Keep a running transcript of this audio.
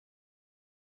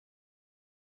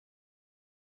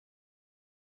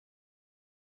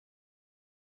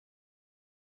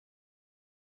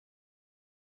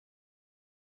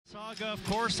Mississauga, of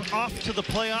course, off to the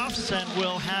playoffs and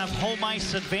will have home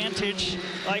ice advantage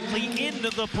likely into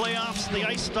the playoffs. The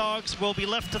Ice Dogs will be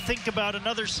left to think about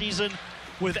another season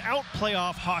without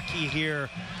playoff hockey here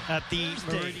at the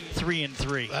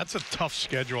 3-3. That's a tough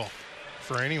schedule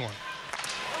for anyone.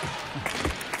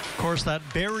 Of course, that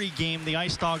Barrie game, the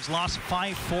Ice Dogs lost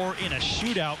 5-4 in a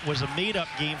shootout, was a made-up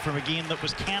game from a game that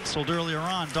was canceled earlier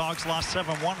on. Dogs lost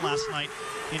 7-1 last night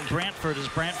in Brantford, as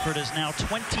Brantford is now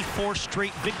 24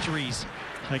 straight victories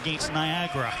against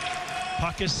Niagara.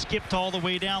 Puck is skipped all the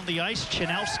way down the ice.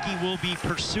 Chinowski will be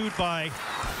pursued by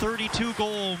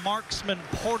 32-goal marksman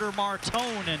Porter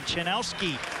Martone, and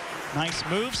Chinowski, nice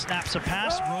move, snaps a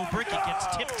pass. Robrick, it gets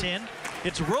tipped in.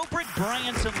 It's Robrick,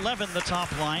 Bryant, and Levin, the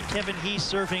top line. Kevin He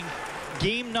serving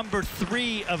game number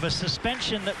 3 of a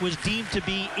suspension that was deemed to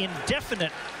be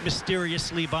indefinite,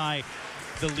 mysteriously, by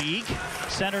the league.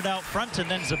 Centered out front, and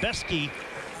then Zabeski.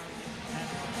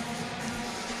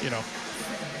 You know,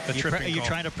 Are you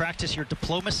trying to practice your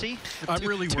diplomacy? I'm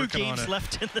really working on it. 2 games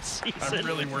left in the season. I'm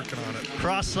really working on it.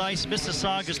 Cross ice,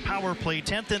 Mississauga's power play,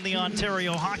 10th in the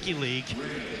Ontario Hockey League.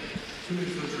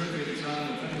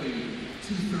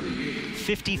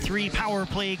 53 power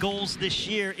play goals this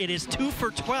year. It is 2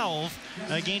 for 12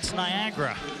 against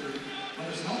Niagara.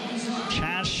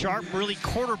 Chaz Sharp really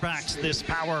quarterbacks this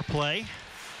power play.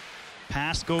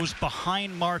 Pass goes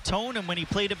behind Martone, and when he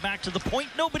played it back to the point,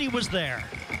 nobody was there.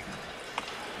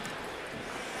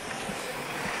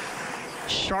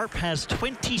 Sharp has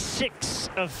 26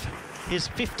 of his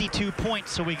 52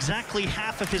 points, so exactly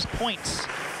half of his points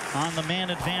on the man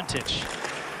advantage.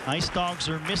 Ice Dogs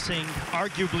are missing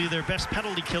arguably their best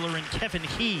penalty killer in Kevin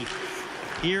He.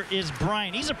 Here is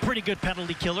Bryant. He's a pretty good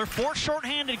penalty killer. 4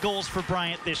 shorthanded goals for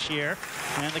Bryant this year.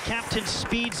 And the captain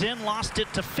speeds in, lost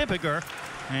it to Fibbiger.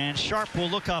 And Sharp will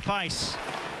look up ice.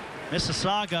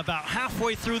 Mississauga about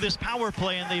halfway through this power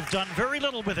play, and they've done very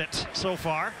little with it so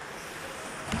far.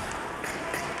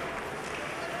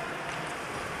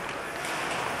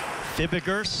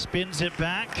 Fibbiger spins it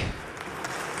back.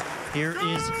 Here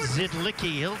is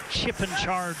Zidlicki. He'll chip and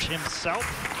charge himself.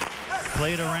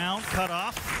 Played around, cut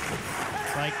off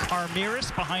by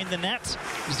Karmiris behind the net.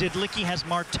 Zidlicki has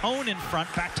Martone in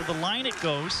front. Back to the line it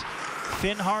goes.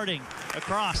 Finn Harding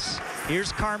across.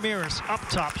 Here's Karmiris up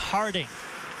top. Harding.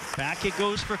 Back it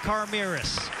goes for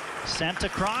Karmiris. Sent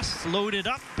across, loaded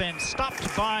up, and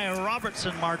stopped by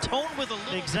Robertson. Martone with a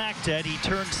little exact Ed. He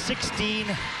turned 16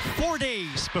 4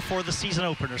 days before the season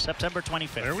opener, September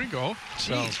 25th. There we go.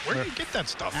 Jeez, So, where do you get that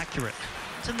stuff? Accurate.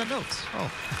 It's in the notes.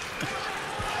 Oh.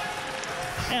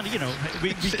 And, you know,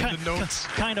 we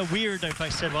kind of weird if I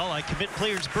said, well, I commit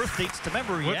players' birth dates to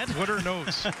memory, Ed. What are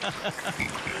notes?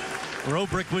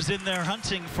 Robrick was in there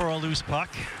hunting for a loose puck.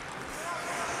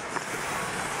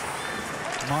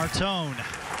 Martone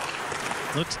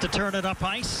looks to turn it up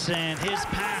ice, and his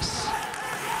pass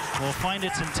will find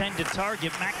its intended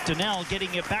target. McDonnell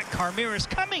getting it back. Karmiris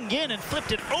coming in and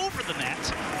flipped it over the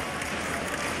net.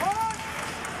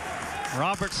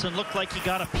 Robertson looked like he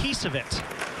got a piece of it.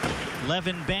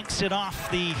 Levin banks it off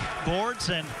the boards,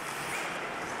 and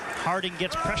Harding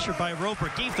gets pressured by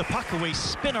Robrick. Gave the puck away.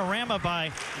 Spinorama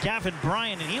by Gavin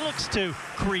Bryan, and he looks to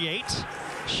create.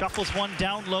 Shuffles one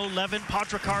down low. Levin,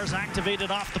 Podricar's activated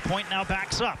off the point, now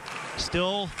backs up.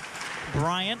 Still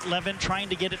Bryant. Levin trying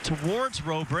to get it towards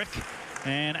Robrick.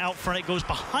 And out front it goes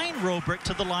behind Robrick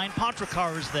to the line.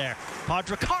 Podricar is there.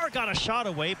 Podricar got a shot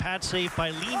away. Pad save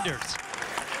by Leenders.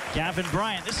 Gavin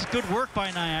Bryant. This is good work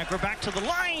by Niagara. Back to the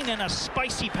line, and a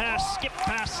spicy pass. Skip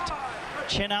past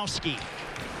Chinowski.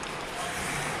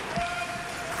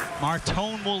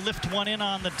 Martone will lift one in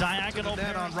on the diagonal.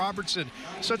 Net on Robertson.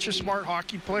 Such a smart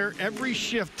hockey player. Every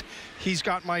shift, he's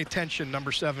got my attention,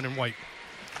 number 7 in white.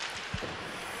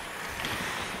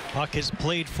 Puck is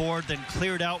played forward, then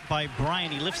cleared out by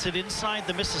Bryan. He lifts it inside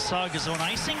the Mississauga zone.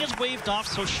 Icing is waved off,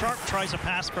 so Sharp tries a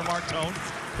pass for Martone,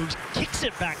 who kicks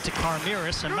it back to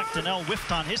Karmiris, and McDonnell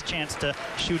whiffed on his chance to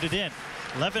shoot it in.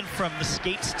 Levin from the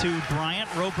skates to Bryant.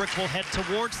 Robrick will head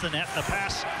towards the net. The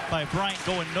pass by Bryant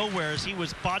going nowhere as he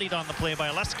was bodied on the play by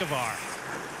Lescavar.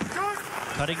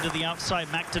 Cutting to the outside,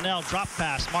 McDonnell, drop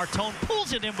pass. Martone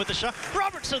pulls it in with the shot.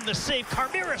 Robertson the save.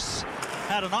 Karmiris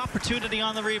had an opportunity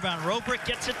on the rebound. Robrick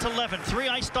gets it to Levin. 3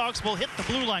 Ice Dogs will hit the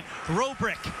blue line.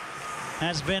 Robrick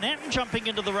has Van Etten jumping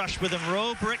into the rush with him.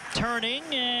 Robrick turning,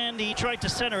 and he tried to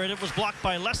center it. It was blocked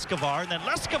by Lescavar, and then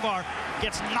Lescavar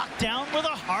gets knocked down with a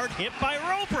hard hit by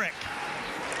Robrick.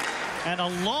 And a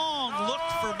long look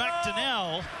for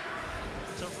McDonnell.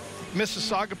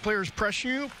 Mississauga players press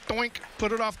you, doink,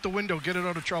 put it off the window, get it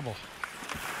out of trouble.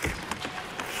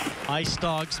 Ice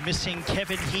Dogs missing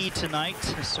Kevin He tonight,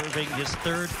 serving his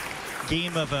 3rd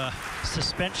game of a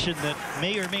suspension that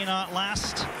may or may not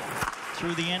last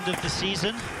through the end of the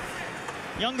season.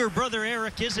 Younger brother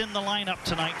Eric is in the lineup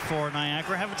tonight for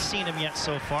Niagara. Haven't seen him yet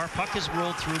so far. Puck is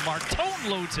rolled through. Martone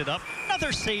loads it up.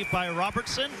 Another save by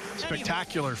Robertson.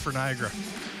 Spectacular for Niagara.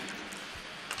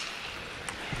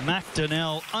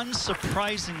 McDonnell,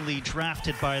 unsurprisingly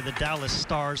drafted by the Dallas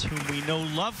Stars, whom we know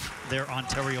love their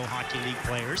Ontario Hockey League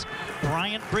players.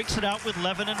 Bryant breaks it out with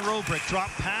Levin and Robrick. Drop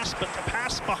pass, but the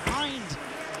pass behind.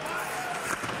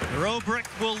 Robrick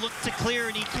will look to clear,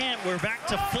 and he can't. We're back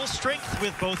to full strength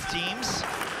with both teams.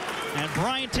 And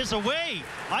Bryant is away.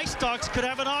 Ice Dogs could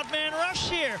have an odd man rush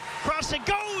here. Cross it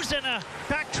goes, and a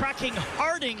backtracking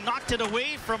Harding knocked it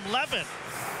away from Levin.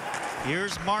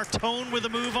 Here's Martone with a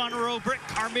move on Robrick.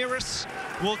 Carmiris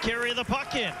will carry the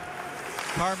puck in.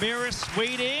 Carmiris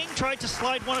waiting, tried to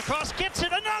slide one across, gets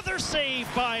it. Another save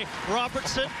by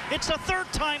Robertson. It's the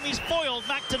third time he's foiled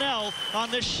McDonnell on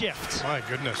this shift. My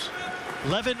goodness.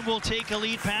 Levin will take a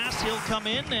lead pass. He'll come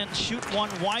in and shoot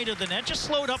one wide of the net, just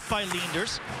slowed up by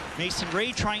Leanders. Mason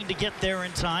Ray trying to get there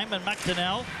in time, and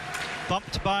McDonnell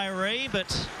bumped by Ray,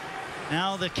 but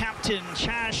now the captain,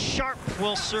 Chaz Sharp,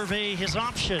 will survey his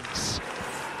options.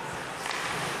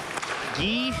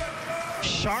 Guy,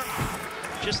 Sharp,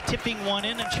 just tipping one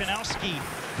in, and Chanowski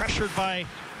pressured by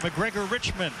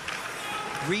McGregor-Richmond.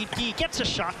 Reed Guy gets a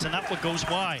shot, and that one goes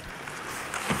wide.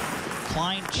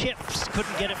 Klein chips,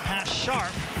 couldn't get it past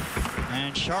Sharp,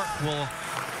 and Sharp will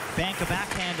bank a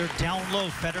backhander down low.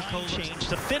 Federico change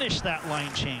to finish that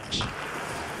line change.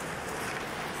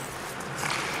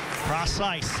 Cross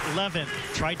ice, Levin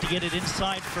tried to get it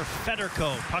inside for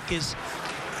Federico. Puck is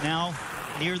now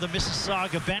near the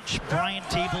Mississauga bench.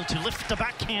 Bryant able to lift the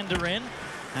backhander in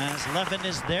as Levin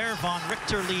is there. Von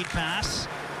Richter lead pass.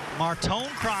 Martone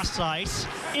cross ice.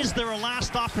 Is there a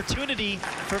last opportunity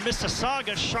for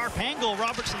Mississauga? Sharp angle,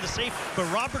 Robertson the save, but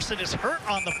Robertson is hurt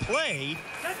on the play.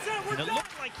 And it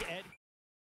looked like Ed.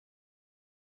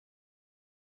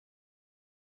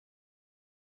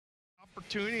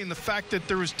 Opportunity, and the fact that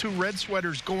there was two red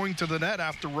sweaters going to the net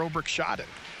after Robrick shot it.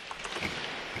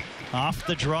 Off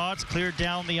the draw, it's cleared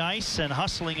down the ice, and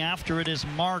hustling after it is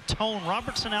Martone.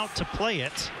 Robertson out to play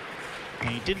it. And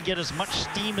he didn't get as much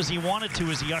steam as he wanted to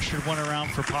as he ushered one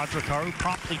around for Podrakar, who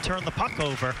promptly turned the puck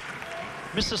over.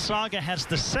 Mississauga has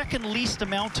the second least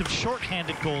amount of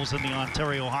shorthanded goals in the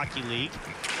Ontario Hockey League,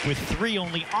 with 3.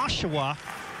 Only Oshawa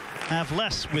have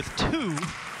less with 2.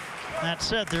 That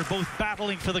said, they're both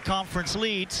battling for the conference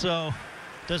lead, so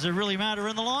does it really matter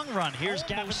in the long run? Here's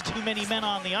Gavin. Too many men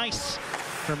on the ice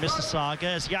for Mississauga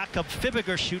as Jakob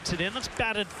Fibiger shoots it in. It's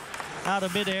batted out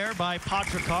of midair by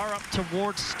Podrakar up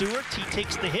towards Stewart. He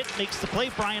takes the hit, makes the play.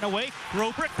 Bryant away.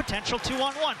 Robrick, potential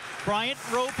 2-on-1. Bryant,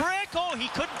 Robrick. Oh, he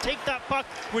couldn't take that puck,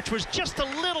 which was just a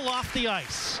little off the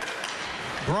ice.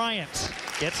 Bryant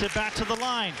gets it back to the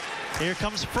line. Here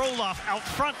comes Froloff out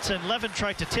front, and Levin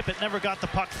tried to tip it, never got the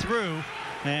puck through.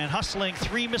 And hustling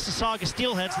 3 Mississauga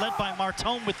Steelheads, led by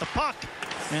Martone with the puck.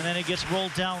 And then it gets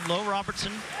rolled down low.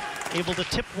 Robertson able to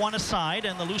tip one aside,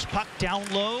 and the loose puck down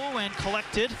low and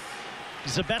collected.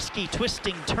 Zabeski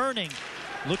twisting, turning,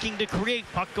 looking to create.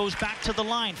 Puck goes back to the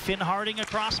line. Finn Harding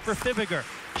across for Fibiger.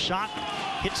 Shot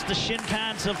hits the shin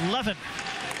pads of Levin.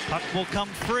 Puck will come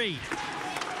free.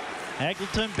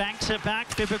 Eglinton banks it back.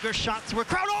 Fibiger shot through a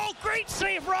crowd. Oh, great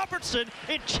save, Robertson.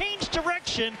 It changed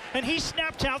direction, and he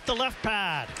snapped out the left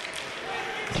pad.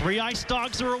 3 Ice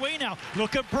Dogs are away now.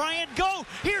 Look at Bryant go.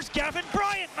 Here's Gavin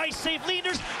Bryant. Nice save,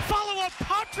 Leanders. Follow up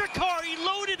Podrakar. He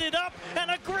loaded it up,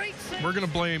 and a great save. We're going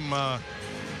to blame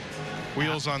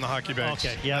wheels on the hockey bags.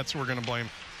 Okay, yeah. That's what we're going to blame.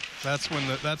 That's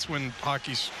when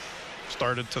hockey's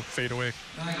started to fade away.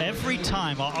 Every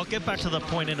time, I'll get back to the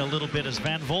point in a little bit as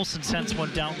Van Volsen sends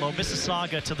one down low.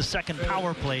 Mississauga to the second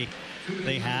power play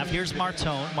they have. Here's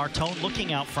Martone. Martone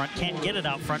looking out front, can't get it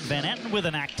out front. Van Etten with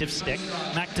an active stick.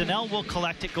 McDonnell will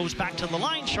collect it, goes back to the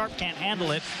line. Sharp can't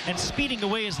handle it, and speeding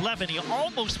away is Levin. He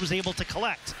almost was able to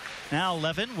collect. Now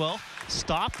Levin will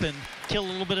stop and kill a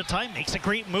little bit of time. Makes a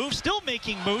great move, still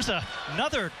making moves.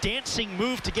 Another dancing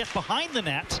move to get behind the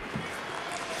net.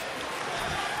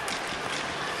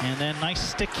 And then nice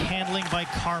stick handling by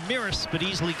Carmiris, but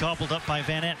easily gobbled up by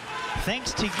Van Etten.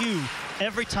 Thanks to you,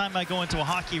 every time I go into a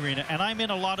hockey arena, and I'm in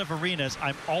a lot of arenas,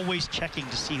 I'm always checking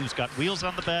to see who's got wheels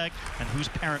on the bag and whose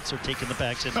parents are taking the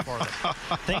bags in for them.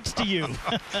 Thanks to you.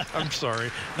 I'm sorry.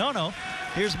 No.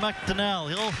 Here's McDonnell.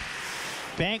 He'll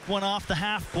bank one off the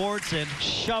half boards and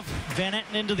shove Van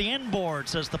Etten into the end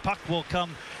boards as the puck will come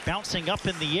bouncing up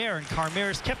in the air, and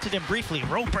Carmiris kept it in briefly.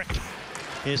 Robrick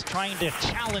is trying to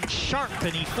challenge Sharp,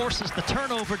 and he forces the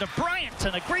turnover to Bryant,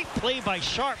 and a great play by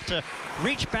Sharp to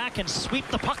reach back and sweep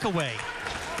the puck away.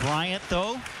 Bryant,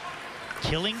 though,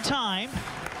 killing time.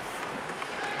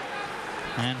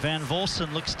 And Van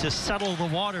Volsen looks to settle the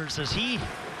waters as he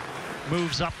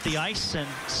moves up the ice and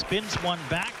spins one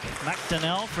back.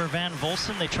 McDonnell for Van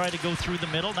Volsen. They try to go through the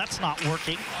middle. That's not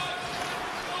working.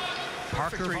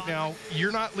 Parker right now,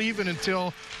 you're not leaving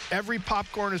until every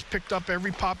popcorn is picked up,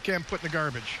 every pop can put in the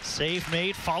garbage. Save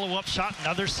made, follow-up shot,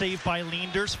 another save by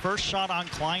Leenders. First shot on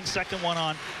Klein, second one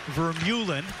on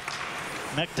Vermeulen.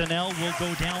 McDonnell will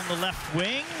go down the left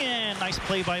wing, and nice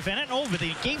play by Van Etten. Oh, but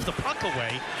he gave the puck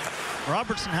away.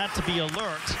 Robertson had to be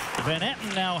alert. Van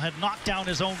Etten now had knocked down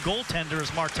his own goaltender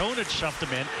as Martone had shoved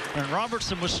him in, and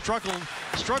Robertson was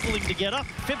struggling to get up.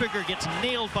 Fibiger gets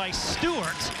nailed by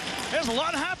Stewart. There's a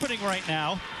lot happening right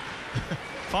now.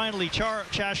 Finally,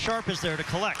 Chaz Sharp is there to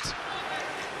collect.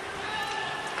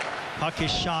 Puck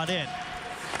is shot in.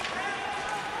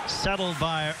 Settled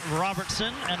by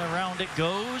Robertson, and around it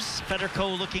goes. Federico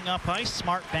looking up ice.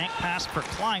 Smart bank pass for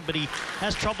Klein, but he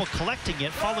has trouble collecting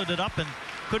it. Followed it up and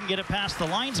couldn't get it past the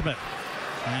linesman.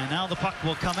 And now the puck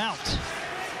will come out.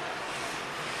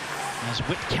 As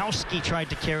Witkowski tried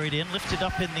to carry it in, lifted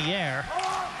up in the air.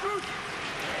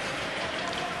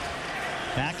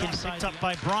 Back inside, picked up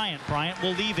by Bryant. Bryant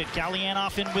will leave it.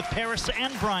 Gallianoff in with Paris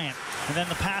and Bryant. And then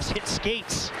the pass hits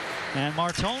skates. And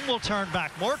Martone will turn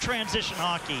back. More transition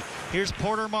hockey. Here's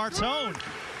Porter Martone.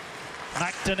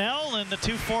 McDonnell and the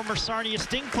two former Sarnia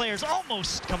Sting players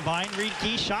almost combined.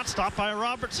 Riedke shot stopped by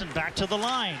Robertson. Back to the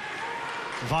line.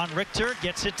 Von Richter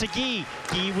gets it to Guy.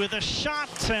 Guy with a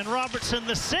shot, and Robertson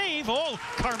the save. Oh,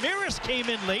 Karmiris came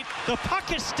in late. The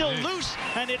puck is still loose,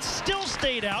 and it still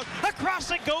stayed out.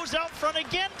 Across it goes out front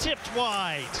again, tipped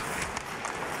wide.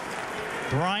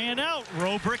 Brian out.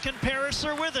 Robrick and Paris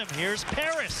are with him. Here's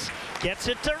Paris. Gets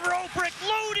it to Robrick,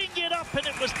 loading it up, and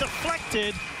it was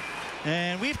deflected.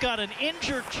 And we've got an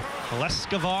injured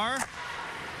Lescavar.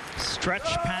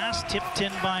 Stretch pass tipped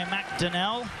in by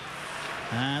McDonnell.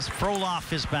 As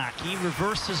Froloff is back, he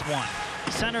reverses one.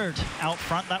 Centered out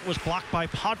front, that was blocked by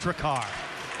Podrakar.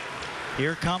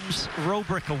 Here comes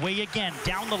Robrick away again,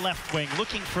 down the left wing,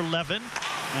 looking for Levin.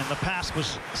 And the pass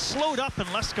was slowed up, and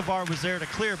Lescavar was there to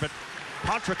clear, but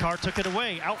Podrakar took it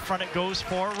away. Out front it goes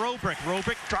for Robrick.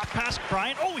 Robrick drop past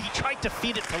Bryant. Oh, he tried to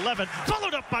feed it to Levin.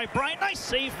 Followed up by Bryant. Nice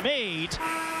save made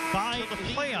by the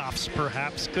playoffs,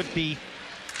 perhaps. Could be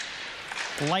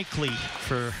likely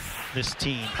for this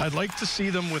team. I'd like to see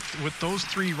them with those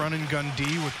three run-and-gun D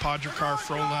with Podrakar,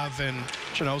 Frolov, and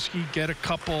Janowski get a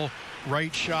couple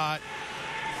right shot,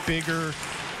 bigger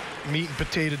meat and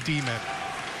potato D-men.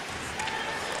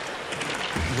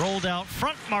 Rolled out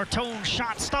front, Martone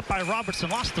shot stopped by Robertson,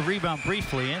 lost the rebound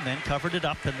briefly, and then covered it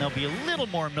up, and there'll be a little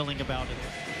more milling about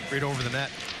it. Right over the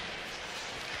net.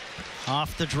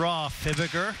 Off the draw,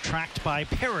 Fibiger, tracked by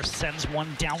Paris, sends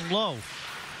one down low.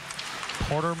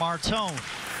 Porter Martone.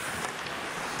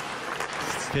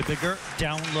 Fibiger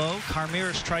down low.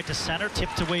 Karmiris tried to center,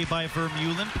 tipped away by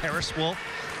Vermeulen. Paris will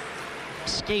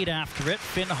skate after it.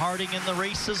 Finn Harding in the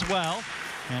race as well.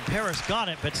 And Paris got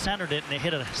it, but centered it, and it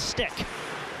hit a stick.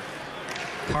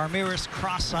 Karmiris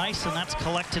cross ice, and that's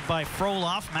collected by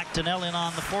Froloff. McDonnell in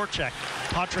on the forecheck.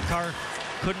 Podrakar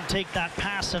couldn't take that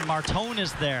pass, and Martone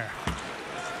is there.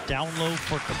 Down low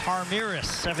for Karmiris.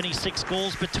 76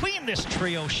 goals between this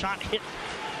trio. Shot hit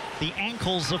the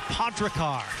ankles of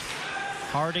Podrakar.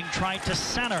 Harding tried to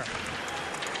center.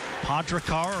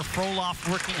 Podrakar or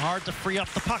Froloff working hard to free up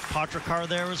the puck. Podrakar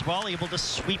there as well, able to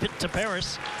sweep it to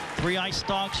Paris. Three Ice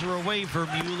Dogs are away.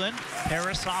 Vermeulen.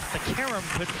 Paris off the carom,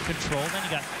 couldn't control. Then he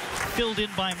got filled in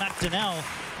by McDonnell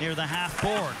near the half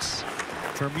boards.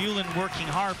 Vermeulen working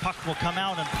hard. Puck will come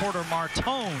out, and Porter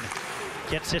Martone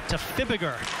gets it to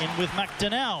Fibiger. In with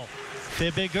McDonnell.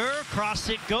 Fibiger, cross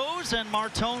it goes, and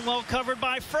Martone well covered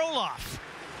by Froloff.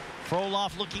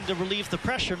 Froloff looking to relieve the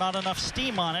pressure, not enough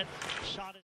steam on it.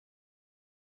 Shot it.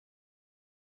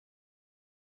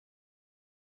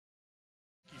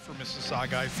 For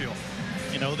Mississauga, I feel.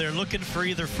 You know, they're looking for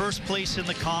either first place in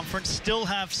the conference, still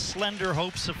have slender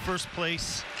hopes of first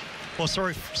place. Well,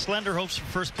 sorry, slender hopes for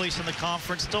first place in the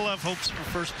conference, still have hopes for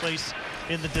first place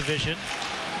in the division.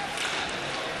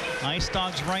 Ice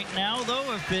Dogs right now, though,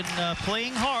 have been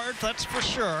playing hard, that's for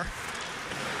sure.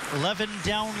 Levin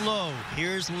down low.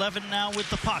 Here's Levin now with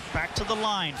the puck. Back to the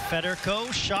line. Federico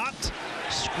shot.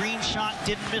 Screen shot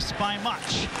didn't miss by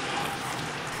much.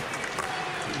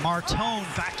 Martone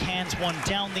backhands one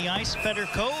down the ice.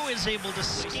 Federico is able to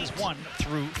seize 1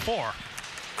 through 4.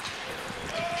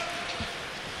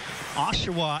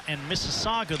 Oshawa and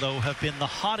Mississauga, though, have been the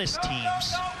hottest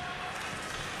teams.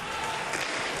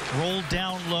 Rolled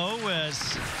down low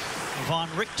as Von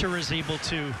Richter is able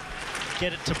to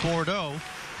get it to Bordeaux.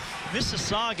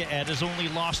 Mississauga, Ed, has only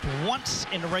lost once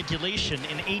in regulation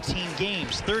in 18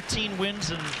 games. 13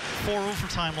 wins and 4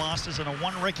 overtime losses and a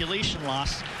 1 regulation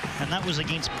loss. And that was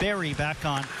against Barrie back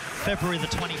on February the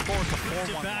 24th.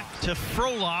 A 4-1 back to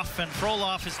Froloff, and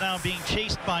Froloff is now being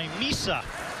chased by Misa.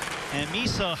 And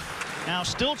Misa now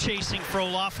still chasing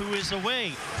Froloff, who is away.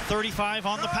 35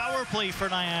 on the power play for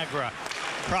Niagara.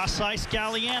 Cross ice,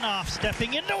 Gallianoff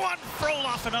stepping into one.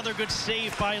 Froloff, another good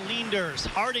save by Leenders.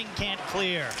 Harding can't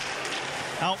clear.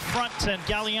 Out front, and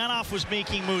Gallianoff was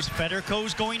making moves.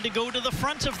 Federico's going to go to the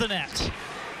front of the net.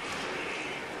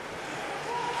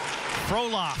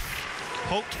 Froloff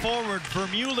poked forward.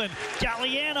 Vermeulen,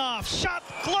 Gallianoff, shot,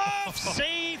 glove,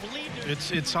 save.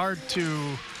 Leenders. It's hard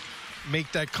to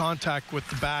make that contact with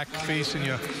the back facing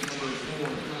you.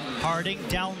 Harding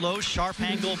down low, sharp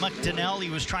angle, McDonnell. He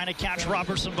was trying to catch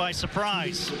Robertson by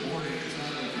surprise.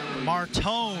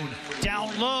 Martone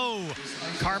down low.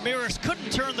 Carmiris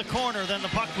couldn't turn the corner, then the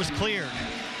puck was cleared.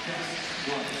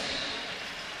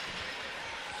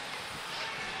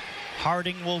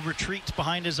 Harding will retreat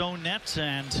behind his own net,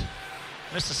 and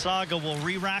Mississauga will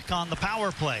re-rack on the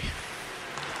power play.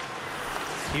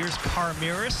 Here's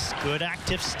Carmiris, good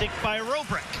active stick by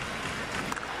Robrick.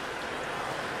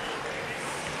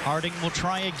 Harding will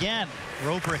try again.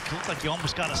 Robrick looked like he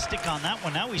almost got a stick on that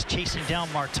one. Now he's chasing down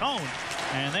Martone.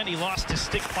 And then he lost his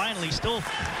stick finally, still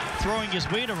throwing his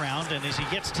weight around, and as he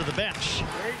gets to the bench.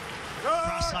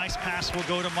 Cross ice pass will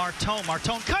go to Martone.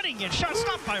 Martone cutting in, shot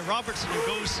stopped by Robertson, who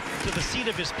goes to the seat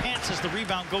of his pants as the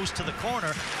rebound goes to the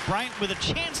corner. Bryant with a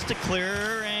chance to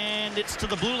clear, and it's to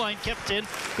the blue line, kept in.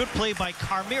 Good play by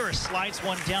Carmiris, slides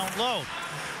one down low.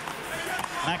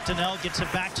 McDonnell gets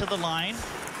it back to the line.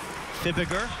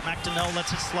 Fibbiger, McDonnell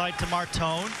lets it slide to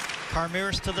Martone.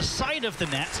 Carmiris to the side of the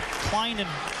net. Klein and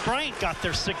Bryant got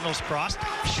their signals crossed.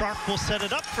 Sharp will set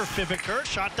it up for Fibbiger.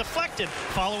 Shot deflected.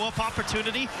 Follow-up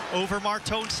opportunity over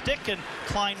Martone's stick, and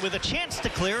Klein with a chance to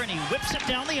clear, and he whips it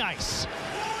down the ice.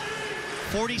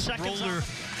 40 seconds. Roller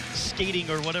skating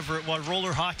or whatever it was,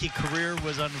 roller hockey career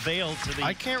was unveiled to the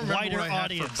I can't remember wider what I had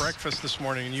audience. for breakfast this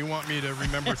morning, and you want me to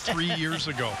remember 3 years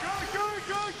ago.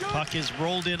 Puck is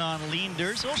rolled in on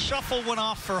Leenders. He'll shuffle one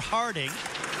off for Harding.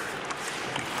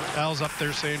 Al's up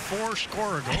there saying 4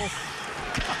 score a goal.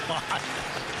 Come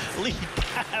on. Lead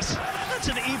pass. That's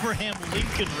an Abraham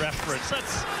Lincoln reference.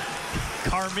 That's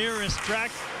Carmiris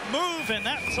drag move, and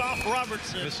that's off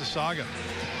Robertson. Mississauga.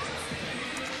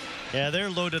 Yeah, they're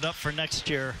loaded up for next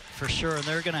year for sure, and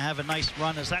they're going to have a nice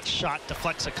run as that shot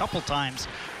deflects a couple times,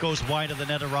 goes wide of the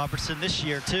net of Robertson this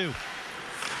year too.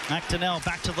 McDonnell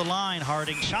back to the line.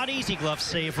 Harding shot, easy glove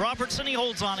save. Robertson, he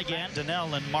holds on again.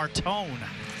 McDonnell and Martone.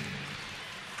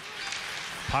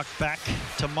 Puck back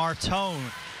to Martone.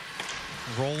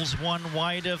 Rolls one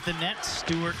wide of the net.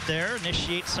 Stewart there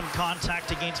initiates some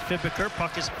contact against Fibbiger.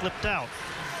 Puck is flipped out.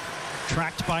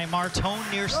 Tracked by Martone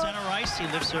near center ice. He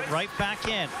lifts it right back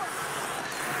in.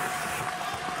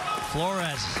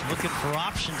 Flores looking for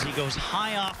options. He goes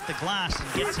high off the glass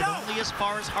and gets it only as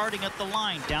far as Harding at the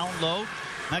line. Down low,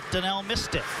 McDonnell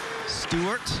missed it.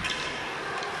 Stewart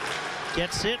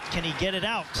gets it. Can he get it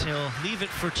out? He'll leave it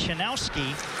for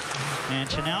Chanowski. And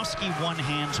Chanowski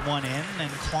one-hands one in, and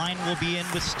Klein will be in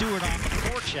with Stewart on the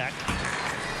forecheck.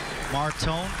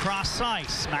 Martone cross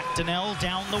ice. McDonnell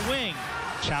down the wing.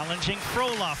 Challenging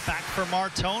Froloff. Back for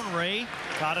Martone. Ray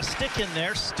got a stick in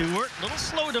there. Stewart, a little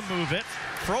slow to move it.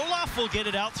 Froloff will get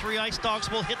it out. 3 Ice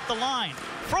Dogs will hit the line.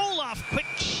 Froloff, quick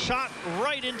shot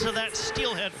right into that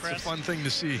steelhead press. It's a fun thing to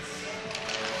see.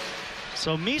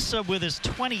 So Misa with his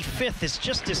 25th. It's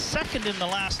just his second in the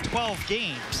last 12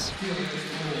 games.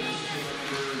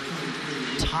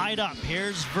 Tied up.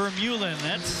 Here's Vermeulen.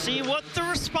 Let's see what the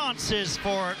response is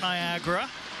for Niagara.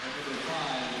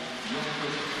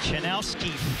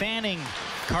 Chanowski fanning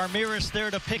Carmiris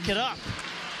there to pick it up.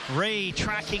 Ray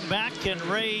tracking back, and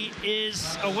Ray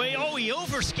is away. Oh, he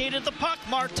overskated the puck.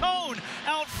 Martone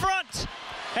out front,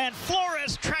 and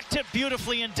Flores tracked it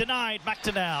beautifully and denied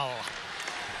McDonnell.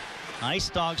 Ice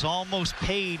Dogs almost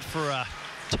paid for a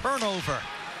turnover.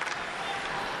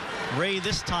 Ray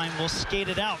this time will skate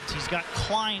it out. He's got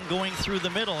Klein going through the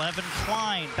middle. Evan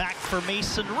Klein back for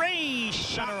Mason Ray.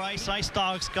 Center ice. Ice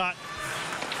Dogs got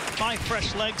 5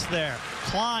 fresh legs there.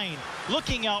 Klein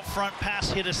looking out front,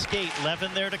 pass hit a skate.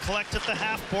 Levin there to collect at the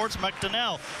half boards.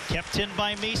 McDonnell kept in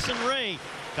by Mason Ray.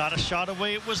 Got a shot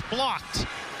away, it was blocked.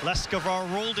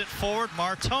 Leskovar rolled it forward.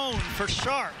 Martone for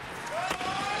Sharp.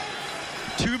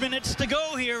 2 2 minutes to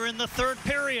go here in the third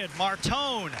period.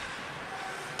 Martone.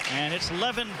 And it's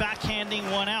Levin backhanding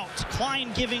one out.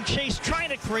 Klein giving chase, trying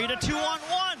to create a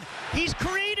 2-on-1. He's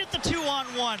created the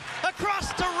 2-on-1.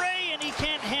 Across to Ray, and he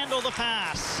can't handle the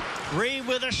pass. Ray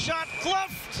with a shot,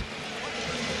 gloved.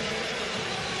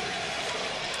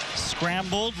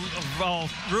 Scrambled. Oh,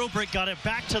 Rubrick got it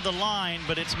back to the line,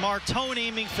 but it's Martone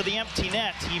aiming for the empty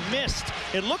net. He missed.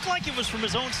 It looked like it was from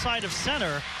his own side of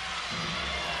center.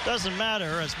 Doesn't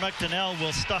matter, as McDonnell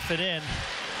will stuff it in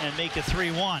and make it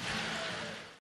 3-1.